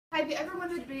Have you ever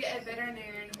wanted to be a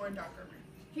veterinarian or dog groomer?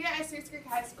 Here at Stewarts Creek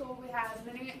High School, we have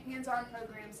many hands-on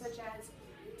programs such as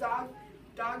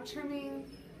dog trimming,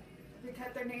 we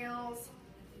cut their nails,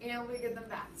 and we give them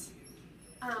baths.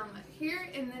 Here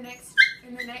in the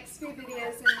next few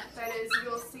videos and photos,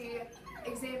 you'll see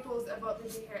examples of what we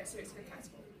do here at Stewarts Creek High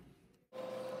School.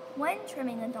 When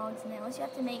trimming a dog's nails, you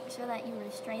have to make sure that you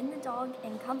restrain the dog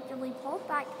and comfortably pull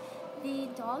back the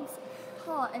dog's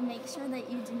paw and make sure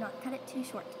that you do not cut it too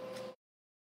short.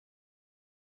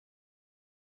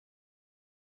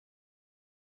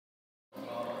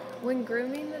 When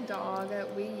grooming the dog,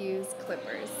 we use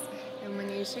clippers. And when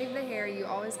you shave the hair, you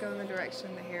always go in the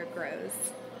direction the hair grows.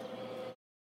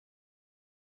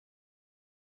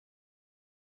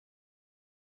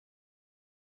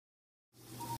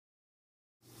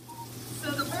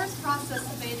 So the first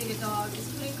process of bathing a dog is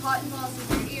putting cotton balls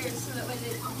in their ears so that when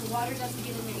the water doesn't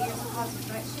get in their ears and cause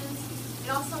infections,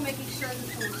 and also making sure that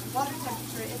the water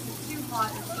temperature isn't too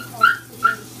hot or too cold to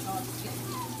damage the dog's skin.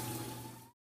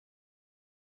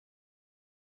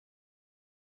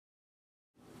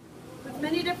 With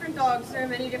many different dogs, there are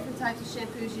many different types of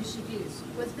shampoos you should use.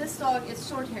 With this dog, it's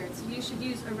short-haired, so you should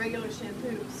use a regular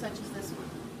shampoo, such as this one.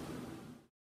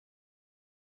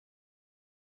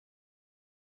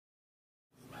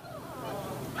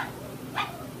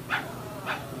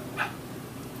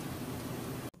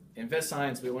 In vet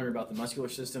science, we learn about the muscular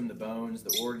system, the bones,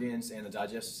 the organs, and the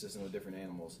digestive system of different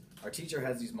animals. Our teacher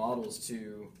has these models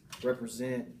to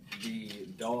represent the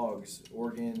dog's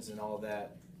organs and all of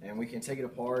that, and we can take it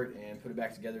apart and put it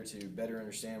back together to better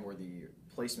understand where the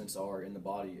placements are in the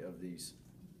body of these.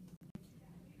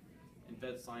 In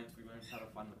vet science, we learned how to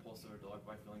find the pulse of a dog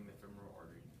by feeling the femoral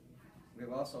artery.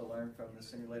 We've also learned from the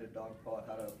simulated dog paw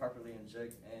how to properly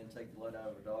inject and take blood out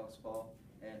of a dog's paw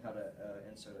and how to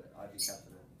insert an IV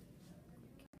catheter.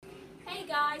 Hey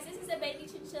guys, this is a baby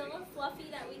chinchilla, Fluffy,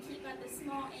 that we keep at the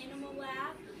small animal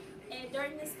lab. And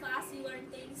during this class you learn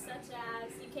things such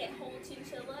as you can't hold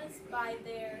chinchillas by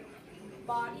their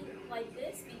body like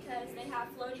this because they have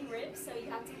floating ribs, so you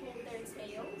have to hold their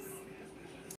tails.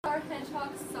 Our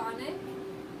hedgehog Sonic.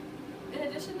 In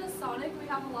addition to Sonic, we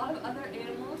have a lot of other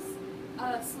animals.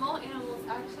 Small animals,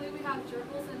 actually. We have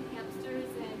gerbils and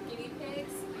hamsters and guinea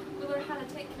pigs. We learn how to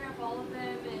take care of all of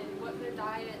them and what their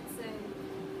diets and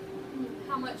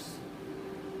how much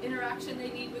interaction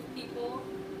they need with people.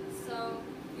 So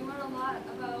you learn a lot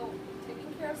about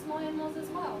taking care of small animals as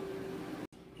well.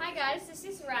 Hi guys, this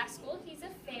is Rascal. He's a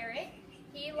ferret.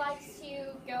 He likes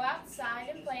to go outside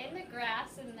and play in the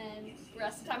grass, and then the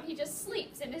rest of the time he just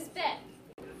sleeps in his bed.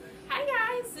 Hi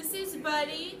guys, this is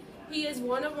Buddy. He is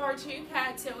one of our 2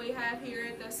 cats that we have here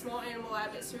at the Small Animal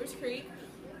Lab at Stewarts Creek.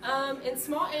 In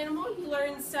Small Animal, you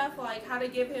learn stuff like how to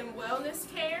give him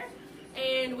wellness care,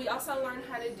 and we also learn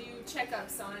how to do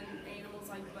checkups on animals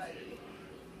like Buddy.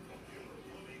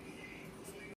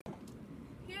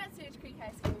 Here at Stewarts Creek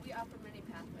High School, we offer many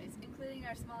pathways, including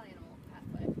our small animal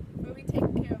pathway, where we take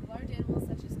care of large animals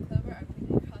such as clover, our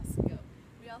picnic husk goat.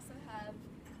 We also have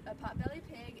a potbelly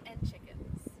pig and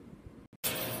chickens.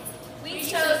 We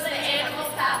chose the animal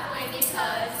pathway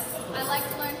because I like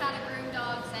to learn how to groom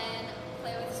dogs and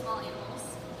play with small animals.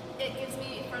 It gives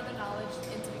me further knowledge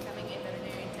into becoming a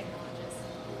veterinary technologist.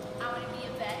 I want to be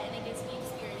a vet, and it gives me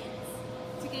experience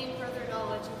to gain further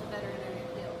knowledge in the veterinary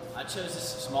field. I chose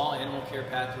this small animal care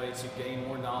pathway to gain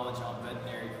more knowledge on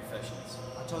veterinary professions.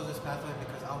 I chose this pathway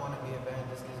because I want to be a vet,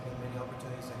 and this gives me many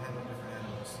opportunities to handle different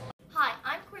animals. Hi,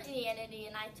 I'm Courtney Annity,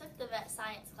 and I took the vet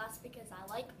science class because I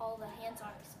like all the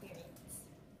hands-on experience.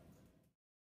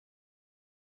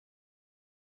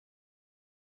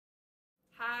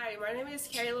 Hi, my name is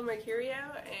Kayla Mercurio,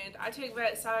 and I took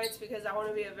vet science because I want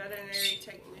to be a veterinary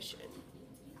technician.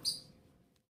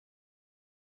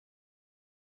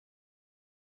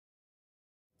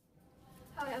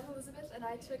 Hi, I'm Elizabeth, and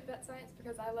I took vet science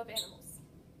because I love animals.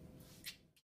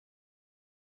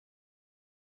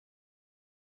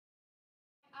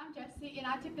 I'm Jessie, and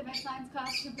I took the vet science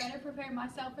class to better prepare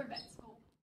myself for vet school.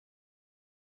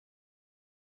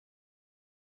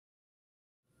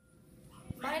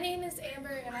 My name is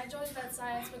Amber, and I joined vet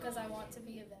science because I want to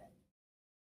be a vet.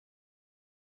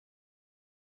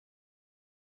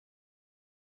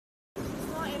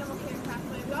 Small animal care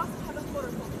pathway. We also have a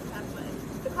horticulture pathway.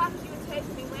 The classes you would take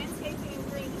would be landscaping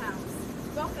and greenhouse.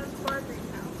 Welcome to our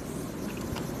greenhouse.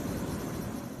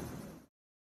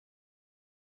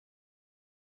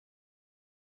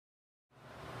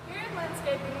 Here in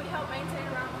landscaping, we help maintain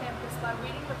around campus by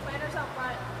weeding the planters out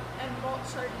front and mulch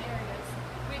certain areas.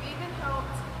 We've even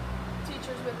helped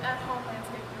teachers with at-home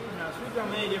landscaping. So we've got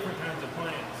many different kinds of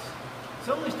plants.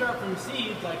 Some we start from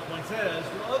seeds, like poinsettias,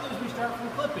 while others we start from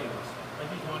clippings, like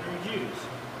these wandering Jews.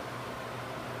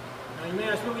 Now you may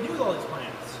ask what we do with all these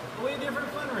plants. Well, we have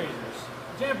different fundraisers.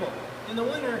 For example, in the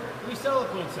winter, we sell the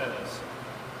poinsettias.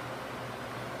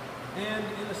 And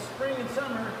in the spring and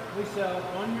summer, we sell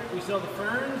the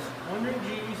ferns, wandering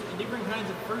Jews, and different kinds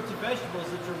of fruits and vegetables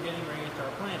that we're getting ready to start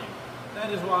planting.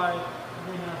 That is why the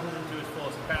greenhouse isn't to its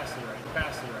fullest capacity right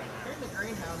now. Here in the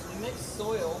greenhouse, we mix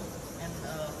soil and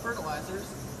fertilizers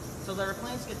so that our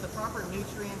plants get the proper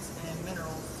nutrients and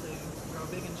minerals to grow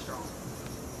big and strong.